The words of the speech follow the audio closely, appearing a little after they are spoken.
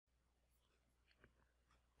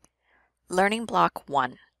Learning Block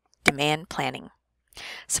 1, Demand Planning.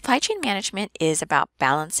 Supply chain management is about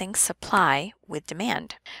balancing supply with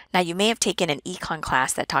demand. Now, you may have taken an econ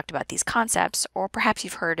class that talked about these concepts, or perhaps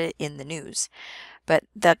you've heard it in the news. But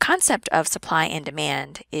the concept of supply and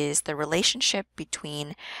demand is the relationship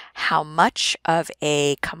between how much of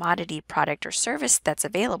a commodity, product, or service that's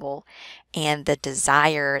available and the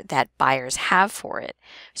desire that buyers have for it.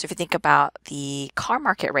 So if you think about the car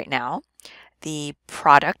market right now, the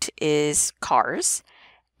product is cars,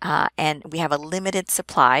 and we have a limited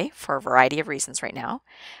supply for a variety of reasons right now,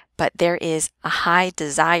 but there is a high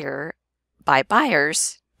desire by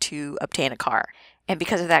buyers to obtain a car. And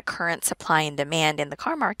because of that current supply and demand in the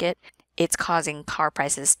car market, it's causing car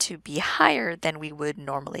prices to be higher than we would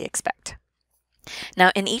normally expect.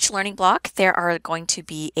 Now, in each learning block, there are going to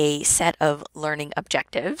be a set of learning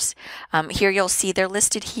objectives. Here you'll see they're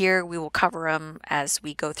listed here. We will cover them as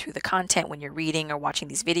we go through the content when you're reading or watching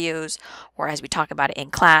these videos, or as we talk about it in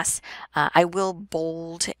class. I will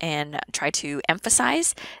bold and try to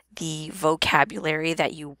emphasize the vocabulary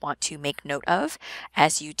that you want to make note of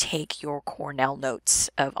as you take your Cornell notes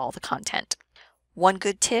of all the content. One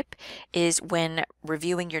good tip is when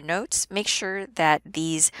reviewing your notes, make sure that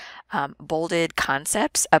these bolded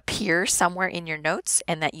concepts appear somewhere in your notes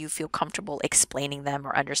and that you feel comfortable explaining them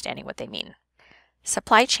or understanding what they mean.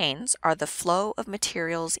 Supply chains are the flow of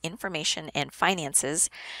materials, information, and finances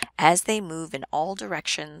as they move in all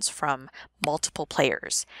directions from multiple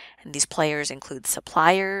players. And these players include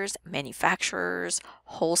suppliers, manufacturers,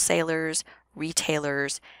 wholesalers,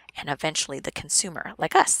 retailers, and eventually the consumer,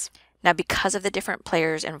 like us. Now, because of the different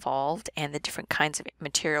players involved and the different kinds of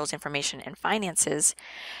materials, information, and finances,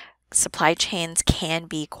 supply chains can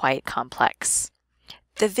be quite complex.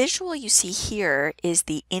 The visual you see here is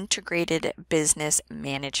the integrated business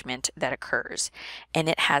management that occurs, and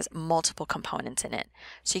it has multiple components in it.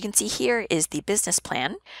 So you can see here is the business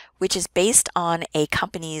plan, which is based on a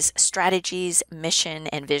company's strategies, mission,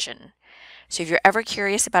 and vision. So if you're ever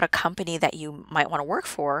curious about a company that you might want to work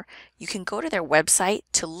for, you can go to their website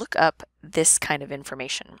to look up this kind of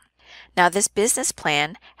information. Now, this business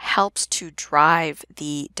plan helps to drive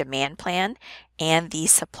the demand plan and the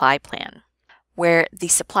supply plan, where the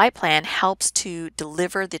supply plan helps to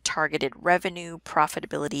deliver the targeted revenue,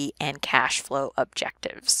 profitability, and cash flow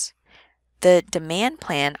objectives. The demand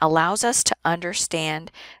plan allows us to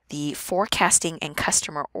understand the forecasting and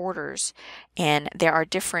customer orders, and there are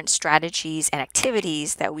different strategies and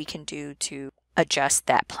activities that we can do to adjust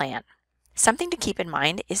that plan. Something to keep in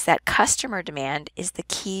mind is that customer demand is the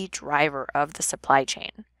key driver of the supply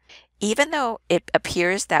chain. Even though it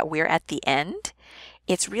appears that we're at the end,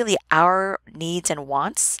 it's really our needs and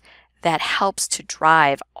wants that helps to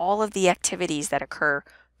drive all of the activities that occur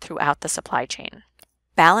throughout the supply chain.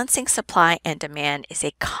 Balancing supply and demand is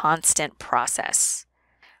a constant process.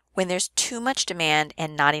 When there's too much demand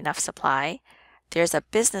and not enough supply, there's a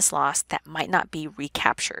business loss that might not be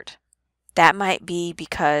recaptured. That might be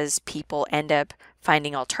because people end up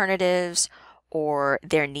finding alternatives or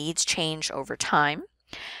their needs change over time.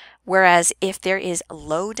 Whereas if there is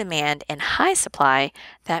low demand and high supply,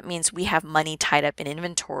 that means we have money tied up in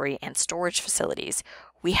inventory and storage facilities.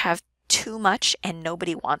 We have too much and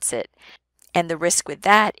nobody wants it. And the risk with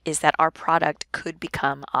that is that our product could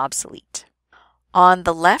become obsolete. On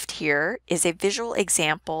the left here is a visual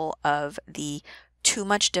example of the too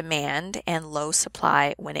much demand and low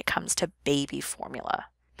supply when it comes to baby formula.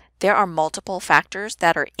 There are multiple factors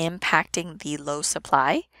that are impacting the low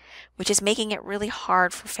supply, which is making it really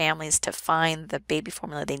hard for families to find the baby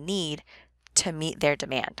formula they need to meet their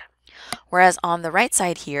demand. Whereas on the right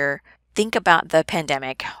side here, think about the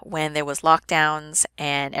pandemic when there was lockdowns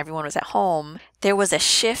and everyone was at home. There was a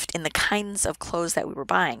shift in the kinds of clothes that we were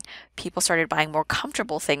buying. People started buying more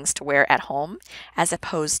comfortable things to wear at home as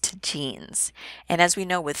opposed to jeans. And as we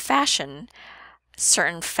know with fashion,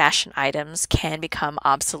 certain fashion items can become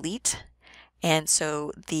obsolete. And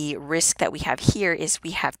so the risk that we have here is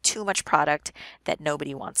we have too much product that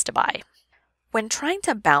nobody wants to buy. When trying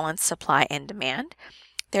to balance supply and demand,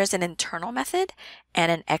 there's an internal method and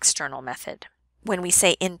an external method. When we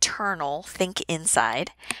say internal, think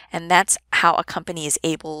inside, and that's how a company is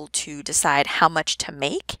able to decide how much to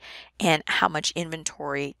make and how much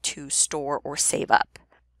inventory to store or save up.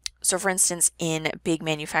 So for instance, in big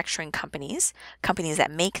manufacturing companies that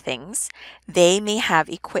make things, they may have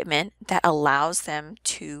equipment that allows them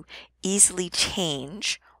to easily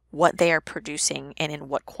change what they are producing and in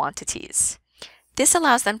what quantities. This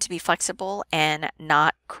allows them to be flexible and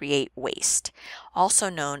not create waste, also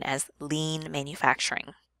known as lean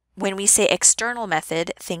manufacturing. When we say external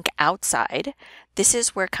method, think outside. This is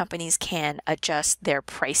where companies can adjust their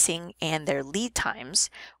pricing and their lead times,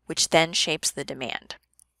 which then shapes the demand.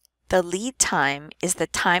 The lead time is the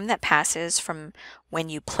time that passes from when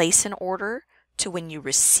you place an order to when you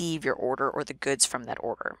receive your order or the goods from that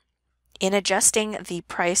order. In adjusting the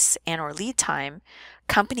price and/or lead time,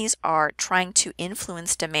 companies are trying to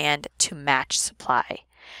influence demand to match supply.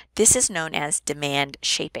 This is known as demand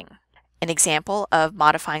shaping. An example of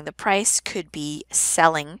modifying the price could be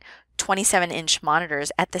selling 27-inch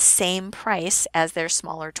monitors at the same price as their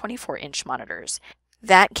smaller 24-inch monitors.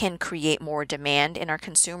 That can create more demand in our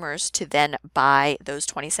consumers to then buy those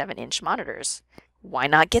 27-inch monitors. Why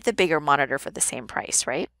not get the bigger monitor for the same price,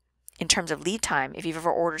 right? In terms of lead time, if you've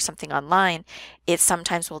ever ordered something online, it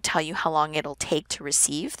sometimes will tell you how long it'll take to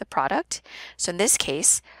receive the product. So in this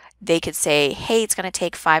case, they could say, hey, it's going to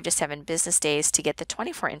take 5 to 7 business days to get the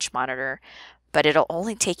 24-inch monitor, but it'll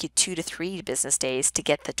only take you 2 to 3 business days to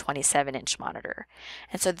get the 27-inch monitor.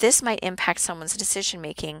 And so this might impact someone's decision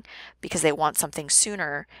making because they want something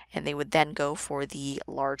sooner and they would then go for the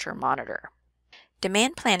larger monitor.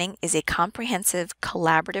 Demand planning is a comprehensive,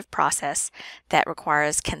 collaborative process that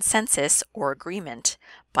requires consensus or agreement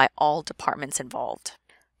by all departments involved.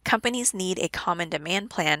 Companies need a common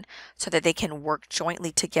demand plan so that they can work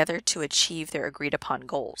jointly together to achieve their agreed-upon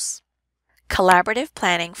goals. Collaborative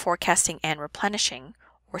planning, forecasting, and replenishing,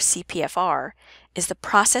 or CPFR, is the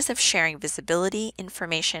process of sharing visibility,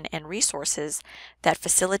 information, and resources that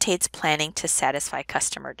facilitates planning to satisfy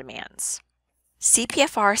customer demands.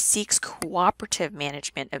 CPFR seeks cooperative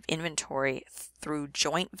management of inventory through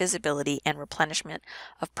joint visibility and replenishment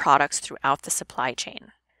of products throughout the supply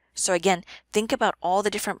chain. So again, think about all the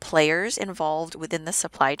different players involved within the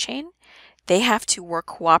supply chain. They have to work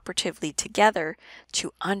cooperatively together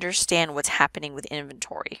to understand what's happening with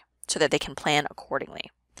inventory so that they can plan accordingly.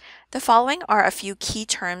 The following are a few key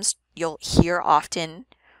terms you'll hear often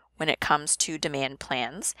when it comes to demand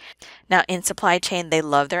plans. Now, in supply chain, they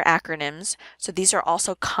love their acronyms, so these are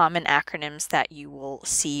also common acronyms that you will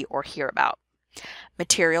see or hear about.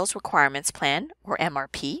 Materials Requirements Plan, or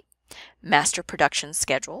MRP, Master Production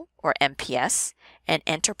Schedule, or MPS, and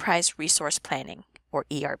Enterprise Resource Planning, or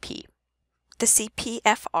ERP. The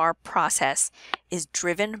CPFR process is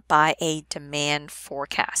driven by a demand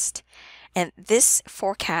forecast, and this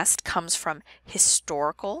forecast comes from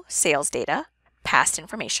historical sales data, past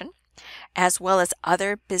information, as well as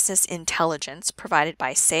other business intelligence provided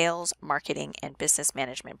by sales, marketing, and business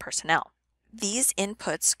management personnel. These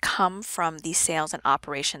inputs come from the Sales and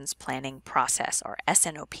Operations Planning Process, or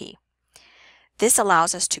SNOP. This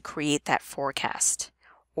allows us to create that forecast,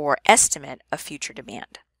 or estimate of future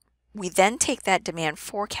demand. We then take that demand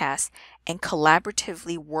forecast and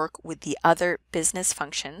collaboratively work with the other business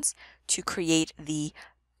functions to create the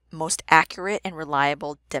most accurate and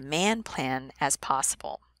reliable demand plan as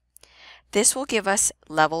possible. This will give us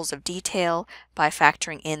levels of detail by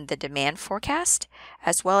factoring in the demand forecast,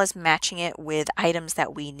 as well as matching it with items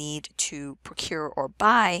that we need to procure or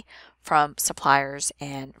buy from suppliers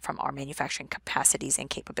and from our manufacturing capacities and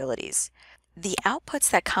capabilities. The outputs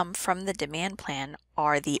that come from the demand plan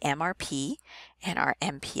are the MRP and our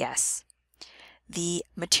MPS. The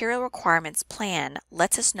Material Requirements Plan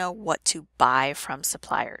lets us know what to buy from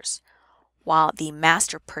suppliers, while the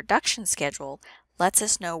Master Production Schedule lets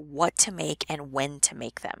us know what to make and when to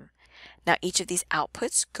make them. Now, each of these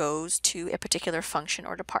outputs goes to a particular function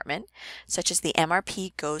or department, such as the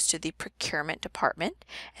MRP goes to the procurement department,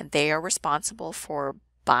 and they are responsible for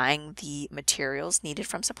buying the materials needed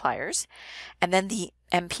from suppliers. And then the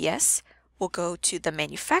MPS will go to the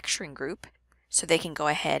manufacturing group so they can go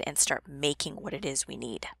ahead and start making what it is we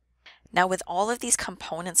need. Now, with all of these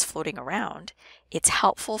components floating around, it's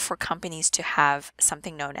helpful for companies to have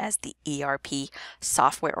something known as the ERP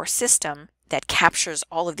software or system that captures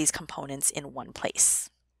all of these components in one place.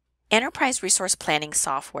 Enterprise Resource Planning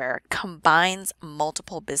software combines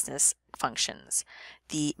multiple business functions: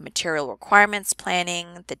 the Material Requirements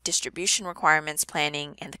Planning, the Distribution Requirements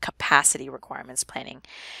Planning, and the Capacity Requirements Planning,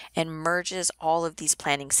 and merges all of these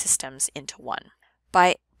planning systems into one.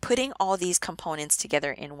 By putting all these components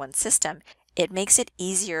together in one system, it makes it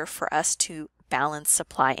easier for us to balance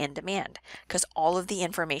supply and demand because all of the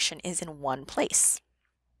information is in one place.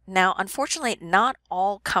 Now, unfortunately, not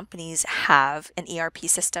all companies have an ERP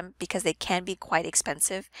system because they can be quite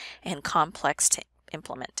expensive and complex to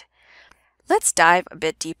implement. Let's dive a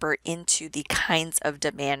bit deeper into the kinds of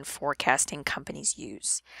demand forecasting companies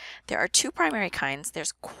use. There are two primary kinds.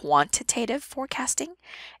 There's quantitative forecasting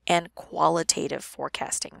and qualitative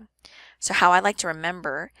forecasting. So how I like to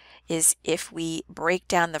remember is if we break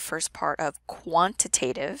down the first part of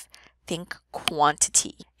quantitative, think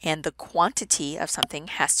quantity. And the quantity of something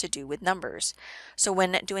has to do with numbers. So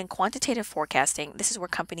when doing quantitative forecasting, this is where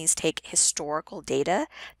companies take historical data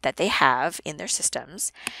that they have in their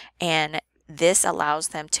systems, and this allows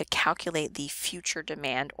them to calculate the future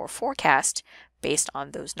demand or forecast based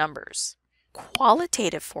on those numbers.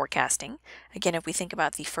 Qualitative forecasting, again, if we think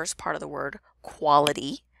about the first part of the word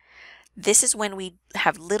quality, this is when we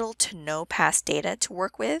have little to no past data to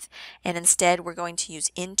work with, and instead we're going to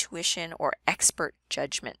use intuition or expert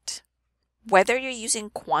judgment. Whether you're using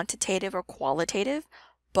quantitative or qualitative,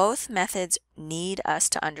 both methods need us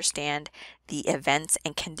to understand the events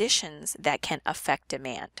and conditions that can affect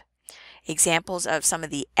demand. Examples of some of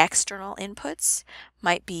the external inputs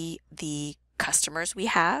might be the customers we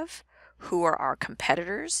have, who are our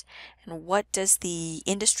competitors, and what does the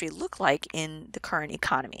industry look like in the current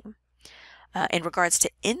economy. In regards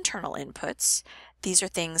to internal inputs, these are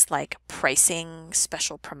things like pricing,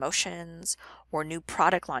 special promotions, or new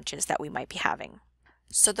product launches that we might be having.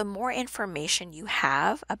 So the more information you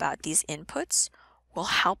have about these inputs will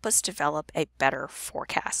help us develop a better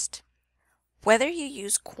forecast. Whether you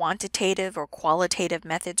use quantitative or qualitative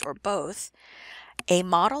methods or both, a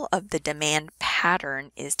model of the demand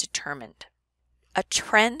pattern is determined. A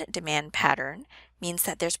trend demand pattern means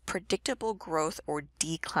that there's predictable growth or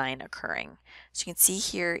decline occurring. So you can see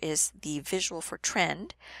here is the visual for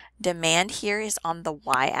trend. Demand here is on the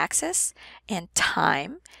y-axis and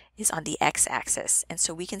time is on the x-axis. And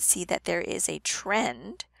so we can see that there is a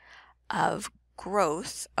trend of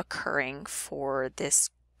growth occurring for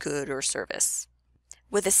this good or service.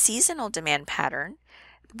 With a seasonal demand pattern,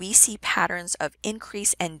 we see patterns of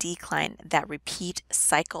increase and decline that repeat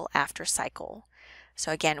cycle after cycle.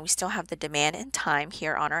 So again, we still have the demand and time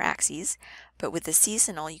here on our axes, but with the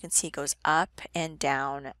seasonal, you can see it goes up and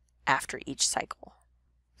down after each cycle.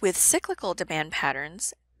 With cyclical demand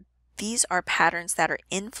patterns, these are patterns that are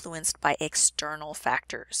influenced by external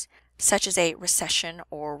factors, such as a recession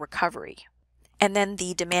or recovery. And then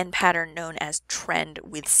the demand pattern known as trend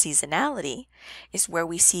with seasonality is where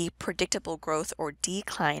we see predictable growth or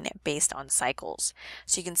decline based on cycles.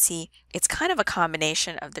 So you can see it's kind of a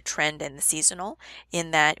combination of the trend and the seasonal in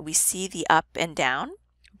that we see the up and down,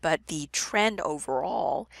 but the trend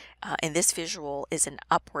overall in this visual is an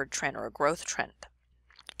upward trend or a growth trend.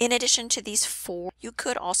 In addition to these four, you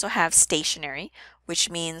could also have stationary, which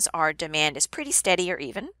means our demand is pretty steady or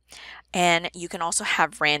even. And you can also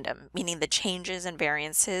have random, meaning the changes and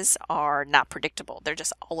variances are not predictable. They're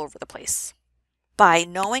just all over the place. By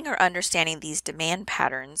knowing or understanding these demand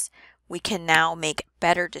patterns, we can now make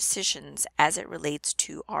better decisions as it relates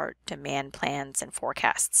to our demand plans and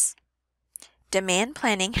forecasts. Demand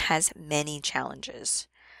planning has many challenges.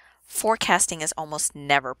 Forecasting is almost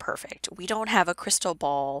never perfect. We don't have a crystal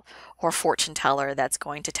ball or fortune teller that's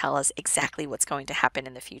going to tell us exactly what's going to happen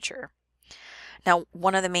in the future. Now,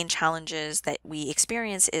 one of the main challenges that we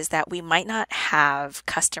experience is that we might not have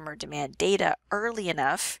customer demand data early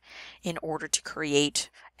enough in order to create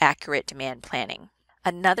accurate demand planning.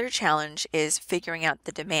 Another challenge is figuring out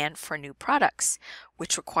the demand for new products,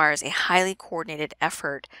 which requires a highly coordinated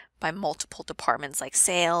effort by multiple departments like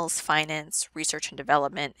sales, finance, research and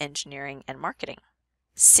development, engineering, and marketing.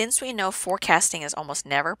 Since we know forecasting is almost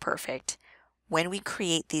never perfect, when we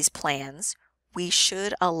create these plans, we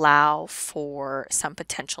should allow for some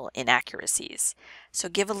potential inaccuracies. So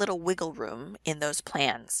give a little wiggle room in those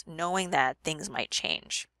plans, knowing that things might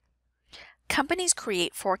change. Companies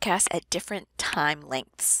create forecasts at different time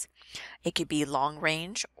lengths. It could be long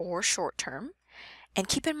range or short term. And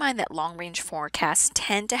keep in mind that long range forecasts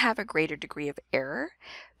tend to have a greater degree of error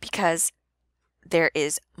because there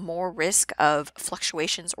is more risk of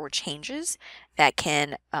fluctuations or changes that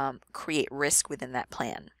can create risk within that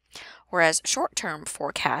plan. Whereas short-term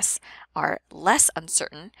forecasts are less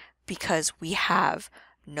uncertain because we have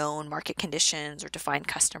known market conditions or defined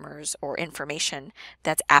customers or information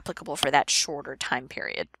that's applicable for that shorter time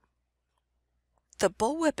period. The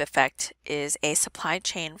bullwhip effect is a supply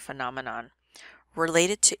chain phenomenon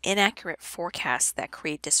related to inaccurate forecasts that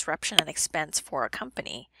create disruption and expense for a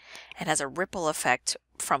company and has a ripple effect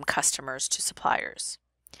from customers to suppliers.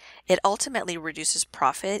 It ultimately reduces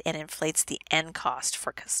profit and inflates the end cost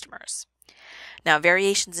for customers. Now,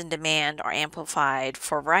 variations in demand are amplified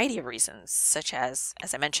for a variety of reasons, such as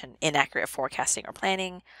I mentioned, inaccurate forecasting or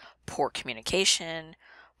planning, poor communication,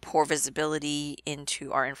 poor visibility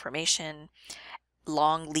into our information,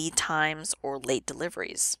 long lead times, or late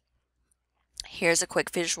deliveries. Here's a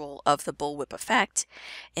quick visual of the bullwhip effect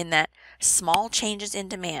in that small changes in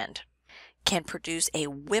demand can produce a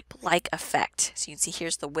whip-like effect. So you can see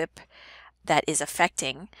here's the whip that is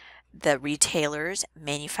affecting the retailers,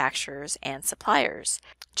 manufacturers, and suppliers,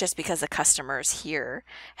 just because the customers here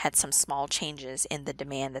had some small changes in the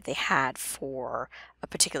demand that they had for a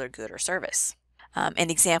particular good or service. An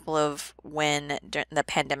example of when the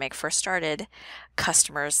pandemic first started,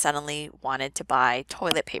 customers suddenly wanted to buy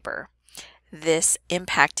toilet paper. This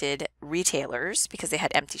impacted retailers because they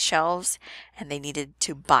had empty shelves and they needed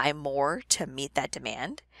to buy more to meet that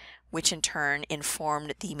demand, which in turn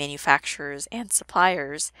informed the manufacturers and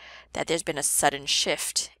suppliers that there's been a sudden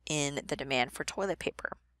shift in the demand for toilet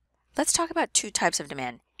paper. Let's talk about two types of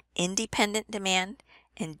demand: independent demand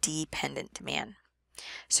and dependent demand.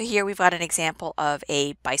 So here we've got an example of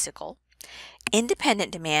a bicycle.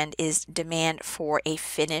 Independent demand is demand for a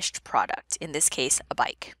finished product, in this case, a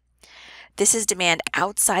bike. This is demand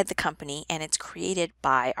outside the company and it's created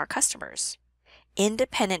by our customers.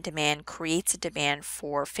 Independent demand creates a demand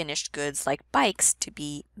for finished goods like bikes to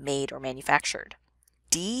be made or manufactured.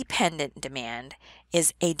 Dependent demand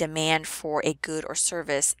is a demand for a good or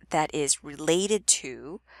service that is related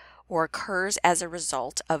to or occurs as a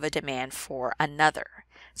result of a demand for another.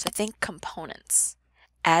 So think components.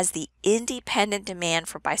 As the independent demand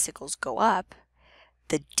for bicycles go up,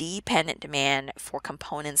 the dependent demand for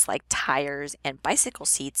components like tires and bicycle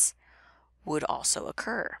seats would also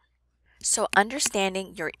occur. So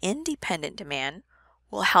understanding your independent demand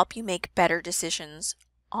will help you make better decisions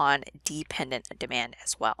on dependent demand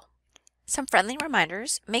as well. Some friendly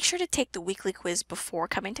reminders: make sure to take the weekly quiz before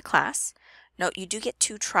coming to class. Note you do get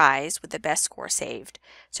 2 tries with the best score saved.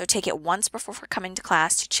 So take it once before coming to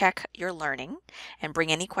class to check your learning and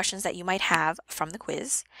bring any questions that you might have from the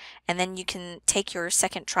quiz. And then you can take your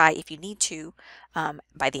second try if you need to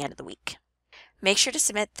by the end of the week. Make sure to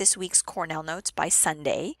submit this week's Cornell notes by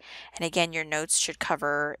Sunday. And again, your notes should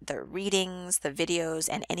cover the readings, the videos,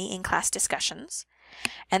 and any in-class discussions.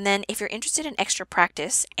 And then if you're interested in extra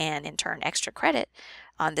practice and in turn extra credit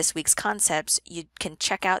on this week's concepts, you can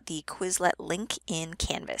check out the Quizlet link in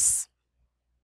Canvas.